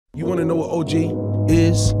You wanna know what OG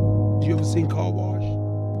is? Do you ever seen Car Wash?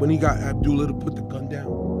 When he got Abdullah to put the gun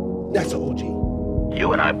down? That's an OG.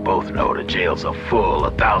 You and I both know the jails are full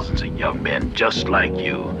of thousands of young men just like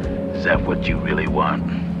you. Is that what you really want?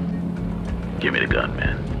 Give me the gun,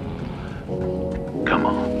 man. Come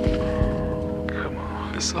on. Come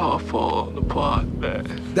on. It's all falling apart,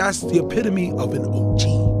 man. That's the epitome of an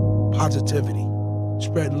OG. Positivity.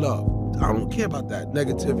 Spread love. I don't care about that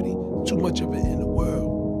negativity. Too much of it in the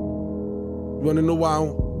world. You wanna know why I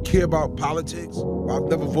don't care about politics? Why I've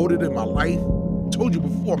never voted in my life? I told you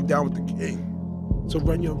before, I'm down with the king. So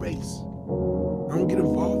run your race. I don't get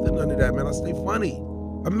involved in none of that, man. I stay funny.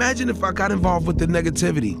 Imagine if I got involved with the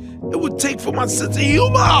negativity. It would take for my sense of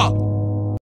humor.